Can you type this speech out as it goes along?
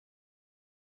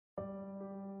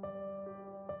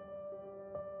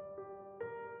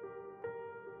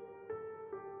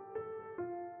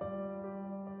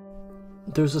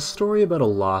There's a story about a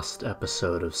lost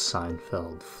episode of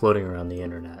Seinfeld floating around the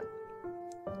internet.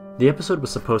 The episode was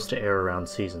supposed to air around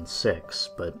season 6,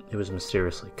 but it was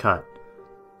mysteriously cut.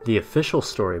 The official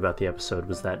story about the episode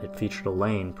was that it featured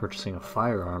Elaine purchasing a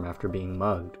firearm after being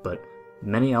mugged, but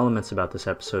many elements about this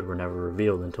episode were never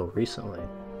revealed until recently.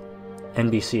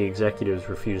 NBC executives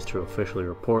refused to officially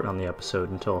report on the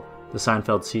episode until the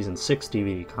Seinfeld season 6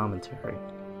 DVD commentary.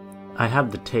 I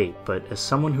have the tape, but as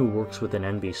someone who works within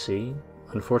NBC,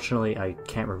 unfortunately I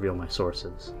can't reveal my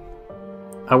sources.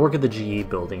 I work at the GE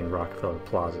building in Rockefeller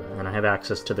Plaza, and I have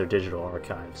access to their digital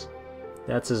archives.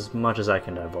 That's as much as I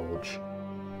can divulge.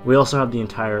 We also have the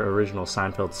entire original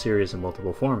Seinfeld series in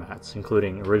multiple formats,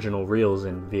 including original reels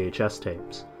and VHS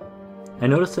tapes. I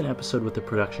noticed an episode with the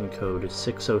production code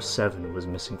 607 was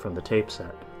missing from the tape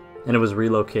set, and it was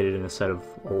relocated in a set of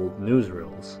old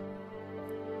newsreels.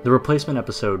 The replacement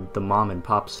episode, The Mom and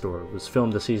Pop Store, was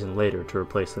filmed a season later to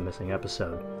replace the missing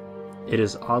episode. It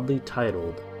is oddly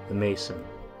titled The Mason.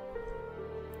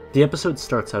 The episode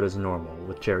starts out as normal,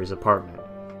 with Jerry's apartment,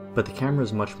 but the camera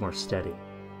is much more steady.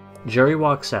 Jerry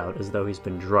walks out as though he's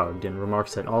been drugged and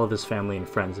remarks that all of his family and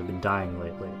friends have been dying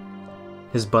lately.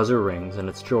 His buzzer rings and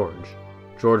it's George.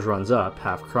 George runs up,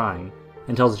 half crying,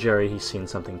 and tells Jerry he's seen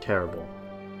something terrible.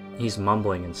 He's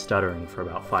mumbling and stuttering for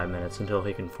about 5 minutes until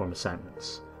he can form a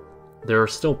sentence. There are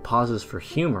still pauses for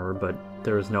humor, but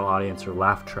there is no audience or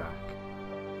laugh track.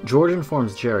 George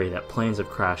informs Jerry that planes have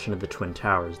crashed into the Twin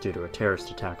Towers due to a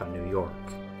terrorist attack on New York.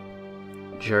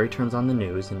 Jerry turns on the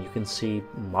news and you can see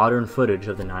modern footage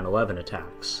of the 9/11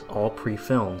 attacks, all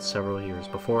pre-filmed several years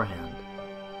beforehand.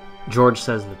 George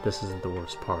says that this isn't the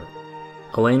worst part.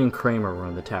 Elaine and Kramer were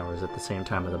in the towers at the same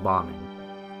time of the bombing.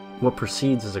 What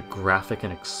precedes is a graphic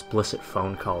and explicit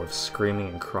phone call of screaming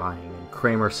and crying, and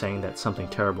Kramer saying that something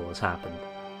terrible has happened,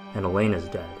 and Elaine is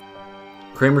dead.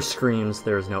 Kramer screams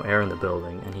there is no air in the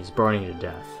building, and he's burning to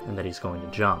death, and that he's going to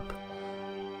jump.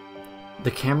 The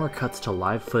camera cuts to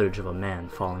live footage of a man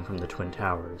falling from the Twin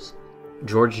Towers.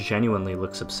 George genuinely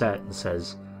looks upset and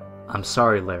says, "I'm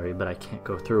sorry, Larry, but I can't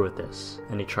go through with this,"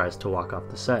 and he tries to walk off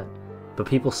the set, but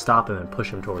people stop him and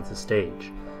push him towards the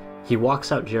stage. He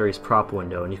walks out Jerry's prop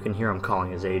window and you can hear him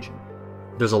calling his agent.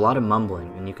 There's a lot of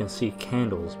mumbling and you can see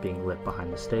candles being lit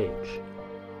behind the stage.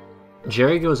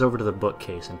 Jerry goes over to the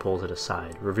bookcase and pulls it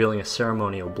aside, revealing a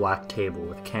ceremonial black table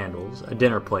with candles, a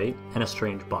dinner plate, and a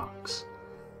strange box.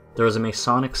 There is a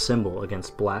Masonic symbol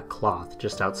against black cloth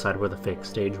just outside where the fake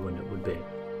stage window would be.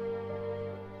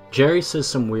 Jerry says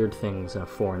some weird things in a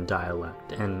foreign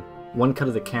dialect, and one cut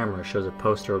of the camera shows a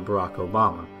poster of Barack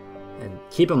Obama. And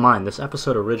keep in mind, this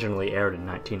episode originally aired in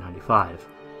 1995.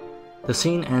 The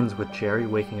scene ends with Jerry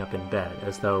waking up in bed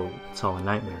as though it's all a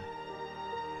nightmare.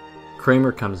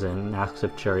 Kramer comes in and asks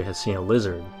if Jerry has seen a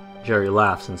lizard. Jerry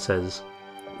laughs and says,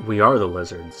 "We are the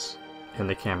lizards," and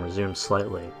the camera zooms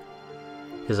slightly.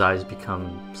 His eyes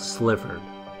become slivered,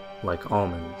 like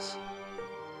almonds.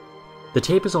 The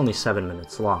tape is only 7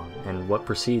 minutes long, and what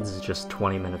precedes is just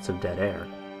 20 minutes of dead air.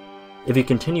 If you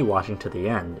continue watching to the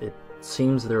end, it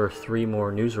seems there are 3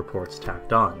 more news reports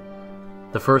tacked on.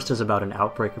 The first is about an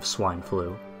outbreak of swine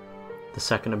flu, the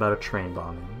second about a train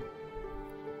bombing,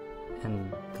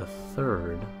 and the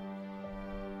third